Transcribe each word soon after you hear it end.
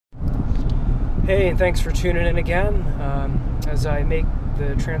Hey, and thanks for tuning in again as I make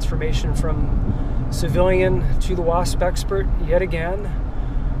the transformation from civilian to the WASP expert yet again.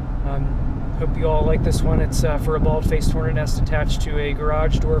 Hope you all like this one. It's for a bald-faced hornet nest attached to a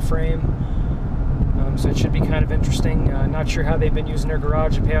garage door frame. So it should be kind of interesting. Not sure how they've been using their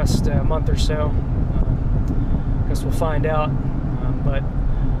garage the past month or so. Guess we'll find out.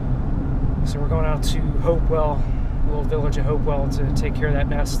 So we're going out to Hopewell, a little village of Hopewell, to take care of that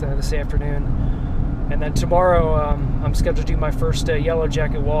nest this afternoon. And then tomorrow I'm scheduled to do my first yellow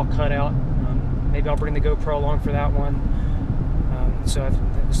jacket wall cutout. Maybe I'll bring the GoPro along for that one. So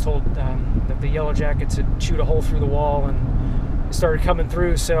I was told that the yellow jackets had chewed a hole through the wall and it started coming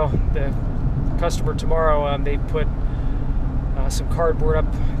through. So the customer tomorrow, they put some cardboard up,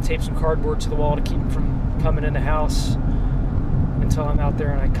 taped some cardboard to the wall to keep them from coming in the house until I'm out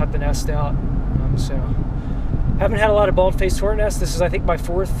there and I cut the nest out. So haven't had a lot of bald-faced hornet nests. This is, I think, my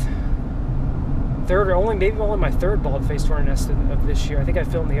third, or maybe only my third bald-faced hornet nest of this year. I think I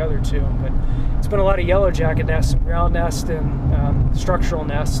filmed the other two, but it's been a lot of yellow jacket nests, ground nest, and structural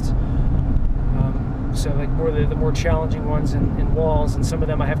nests. So like the more challenging ones in walls, and some of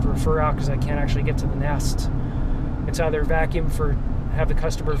them I have to refer out because I can't actually get to the nest. It's either have the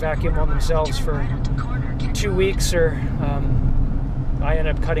customer vacuum on themselves for 2 weeks, or I end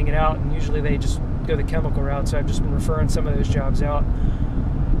up cutting it out, and usually they just go the chemical route. So I've just been referring some of those jobs out.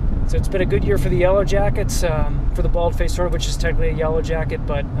 So it's been a good year for the yellow jackets, for the bald-faced hornet, which is technically a yellow jacket,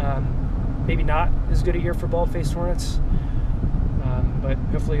 but maybe not as good a year for bald-faced hornets. But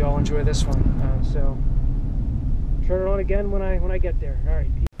hopefully you all enjoy this one. So turn it on again when I get there.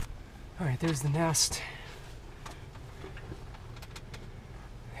 All right, there's the nest.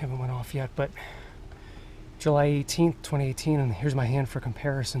 Haven't went off yet, but July 18th, 2018, and here's my hand for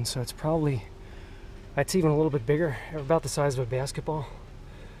comparison. So it's even a little bit bigger, about the size of a basketball.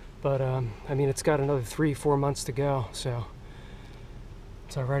 But I mean, it's got another 3-4 months to go, so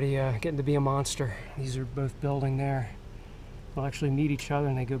it's already getting to be a monster. These are both building there. They'll actually meet each other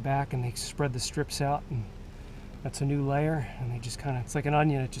and they go back and they spread the strips out, and that's a new layer, and they just it's like an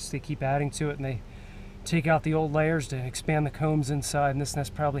onion. They keep adding to it, and they take out the old layers to expand the combs inside, and this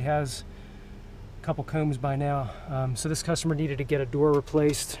nest probably has a couple combs by now. So this customer needed to get a door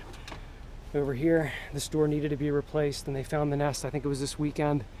replaced over here. This door needed to be replaced, and they found the nest, I think it was this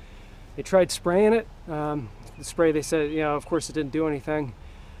weekend. They tried spraying it. The spray, they said, of course it didn't do anything.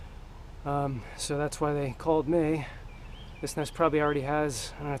 So that's why they called me. This nest probably already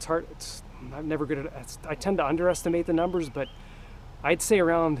has, and it's hard. I'm never good at. I tend to underestimate the numbers, but I'd say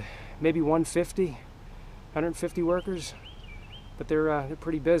around maybe 150 workers. But they're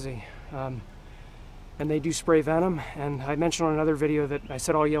pretty busy, and they do spray venom. And I mentioned on another video that I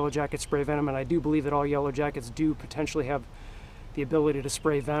said all yellow jackets spray venom, and I do believe that all yellow jackets do potentially have the ability to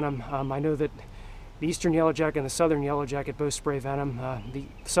spray venom. I know that the eastern yellow jacket and the southern yellow jacket both spray venom. The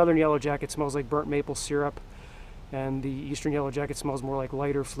southern yellow jacket smells like burnt maple syrup, and the eastern yellow jacket smells more like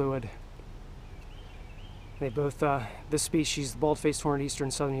lighter fluid. They both, this species, the bald-faced hornet, eastern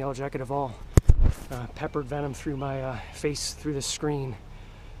and southern yellow jacket, have all peppered venom through my face, through the screen.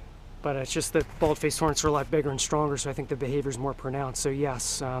 But it's just that bald-faced hornets are a lot bigger and stronger, so I think the behavior is more pronounced. So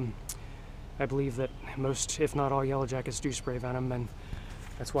yes, I believe that most, if not all, yellow jackets do spray venom, and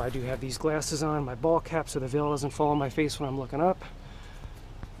that's why I do have these glasses on, my ball cap, so the veil doesn't fall on my face when I'm looking up.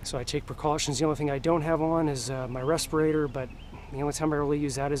 So I take precautions. The only thing I don't have on is my respirator, but the only time I really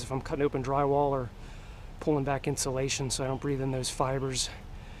use that is if I'm cutting open drywall or pulling back insulation, so I don't breathe in those fibers.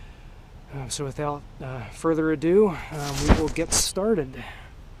 So without further ado, we will get started.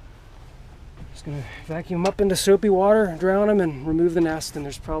 Just gonna vacuum up into soapy water, drown them, and remove the nest, and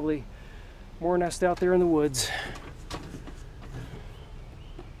there's probably more nest out there in the woods.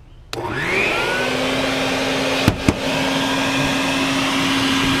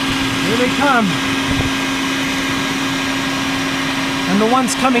 Here they come. And the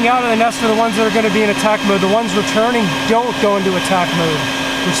ones coming out of the nest are the ones that are going to be in attack mode. The ones returning don't go into attack mode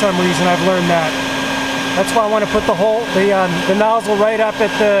for some reason. I've learned that. That's why I want to put the nozzle right up at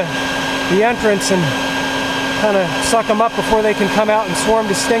the entrance and kind of suck them up before they can come out and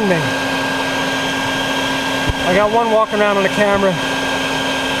swarm to sting me. I got one walking around on the camera.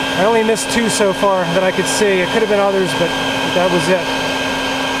 I only missed 2 so far that I could see. It could have been others, but that was it.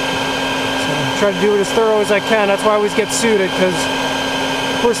 So I try to do it as thorough as I can. That's why I always get suited, because,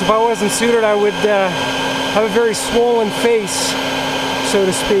 of course, if I wasn't suited, I would have a very swollen face, so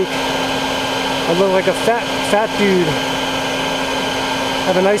to speak. I look like a fat dude.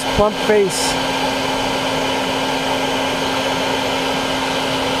 Have a nice plump face.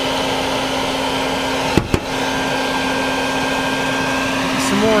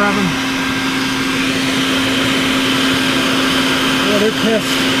 Some more of them. they're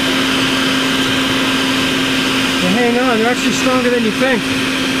pissed. They hang on, they're actually stronger than you think.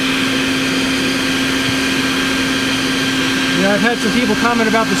 Yeah, I've had some people comment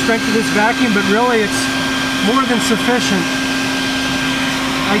about the strength of this vacuum, but really it's more than sufficient.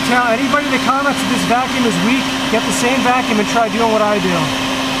 I tell anybody that comments that this vacuum is weak, get the same vacuum and try doing what I do.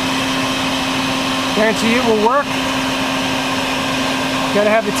 Guarantee it will work. You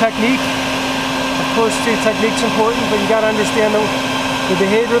gotta have the technique. Of course, too, technique's important, but you gotta understand the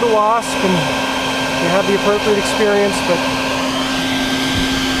behavior of the wasp and you have the appropriate experience, but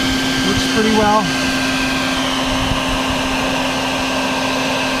works pretty well.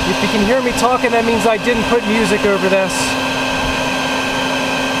 If you can hear me talking, that means I didn't put music over this.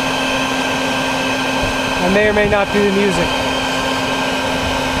 I may or may not do the music.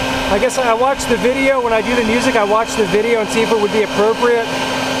 I guess I watch the video. When I do the music, I watch the video and see if it would be appropriate.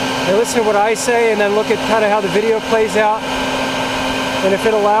 I listen to what I say and then look at kind of how the video plays out. And if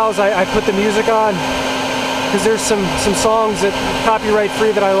it allows, I put the music on. Because there's some songs that copyright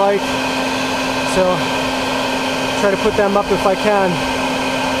free that I like. So try to put them up if I can.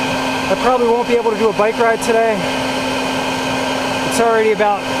 I probably won't be able to do a bike ride today. It's already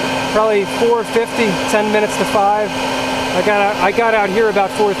about probably 4:50, 10 minutes to 5. I got out here about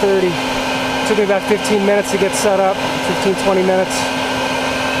 4:30. It took me about 15 minutes to get set up, 15, 20 minutes.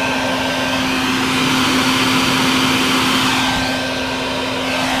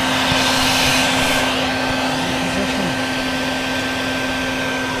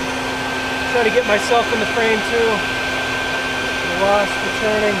 Try to get myself in the frame too. The wasp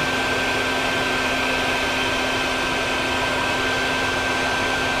returning.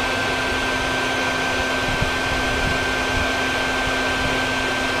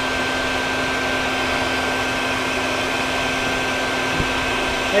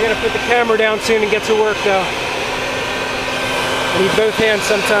 I gotta put the camera down soon and get to work though. I need both hands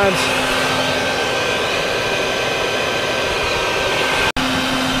sometimes.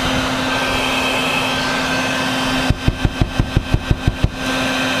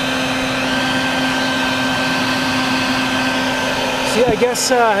 See, I guess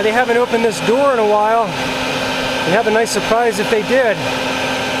they haven't opened this door in a while. They have a nice surprise if they did.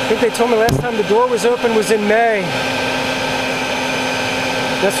 I think they told me last time the door was open was in May.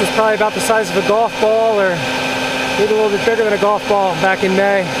 This was probably about the size of a golf ball, or maybe a little bit bigger than a golf ball back in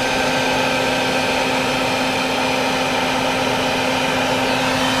May.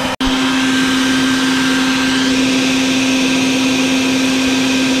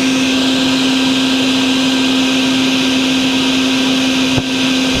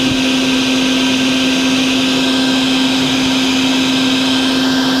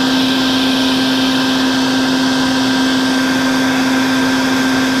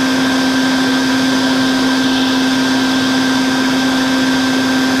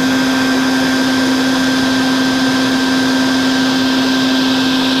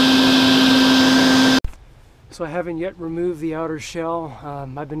 So I haven't yet removed the outer shell.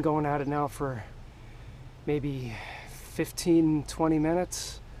 I've been going at it now for maybe 15-20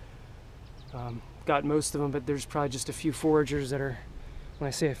 minutes. Got most of them, but there's probably just a few foragers that are, when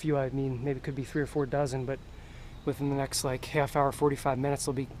I say a few, I mean maybe it could be 3 or 4 dozen, but within the next like half hour, 45 minutes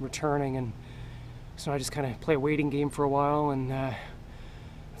they'll be returning, and so I just kind of play a waiting game for a while, and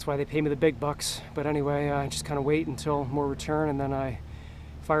that's why they pay me the big bucks. But anyway, I just kind of wait until more return, and then I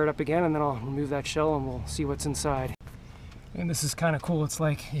fire it up again, and then I'll remove that shell and we'll see what's inside. And this is kind of cool. It's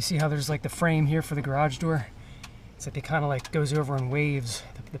like, you see how there's like the frame here for the garage door? It's like it kind of like goes over in waves,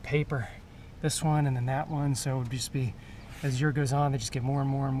 the paper. This one and then that one, so it would just be, as the year goes on, they just get more and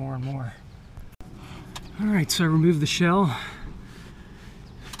more and more and more. All right, so I removed the shell.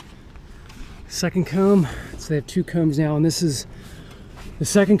 Second comb, so they have 2 combs now, and this is the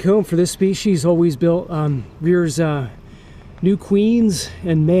second comb for this species. Always built, rears new queens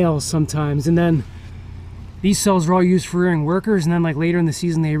and males sometimes, and then these cells are all used for rearing workers, and then like later in the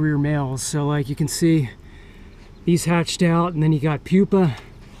season they rear males. So like you can see these hatched out, and then you got pupa,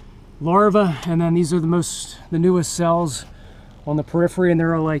 larva, and then these are the newest cells on the periphery, and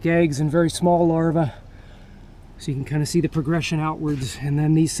they're all like eggs and very small larvae. So you can kind of see the progression outwards. And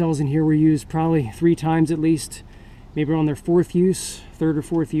then these cells in here were used probably 3 times at least, maybe on their 4th use, 3rd or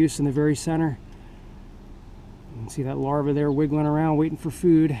 4th use in the very center. You can see that larva there wiggling around waiting for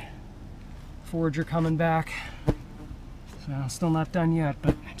food. Forager coming back. So still not done yet,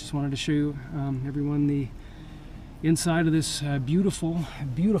 but I just wanted to show you, everyone the inside of this beautiful,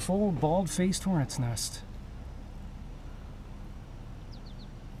 beautiful bald-faced hornet's nest.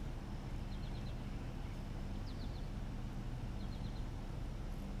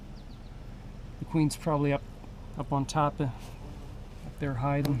 The queen's probably up on top of there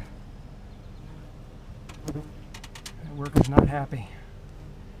hiding. That worker's not happy.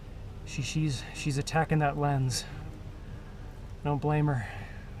 She's attacking that lens. Don't blame her.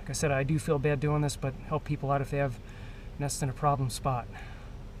 Like I said, I do feel bad doing this, but help people out if they have nests in a problem spot.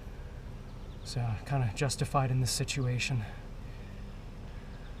 So kind of justified in this situation.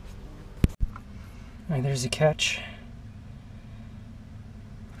 Alright, there's the catch.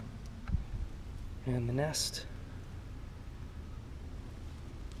 And the nest.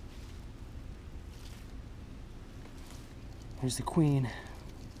 Here's the queen.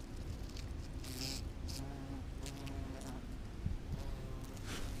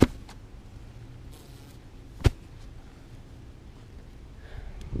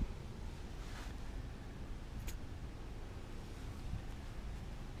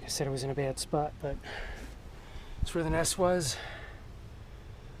 I said it was in a bad spot, but that's where the nest was.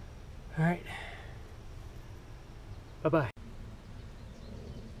 All right. Bye-bye.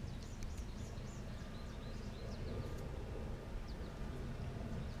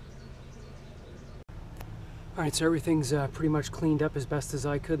 All right, so everything's pretty much cleaned up as best as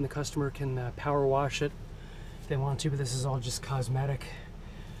I could, and the customer can power wash it if they want to, but this is all just cosmetic.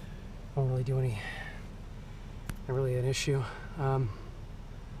 Won't really do any, not really an issue.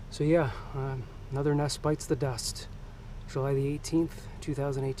 So yeah, another nest bites the dust. July the 18th,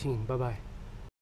 2018. Bye-bye.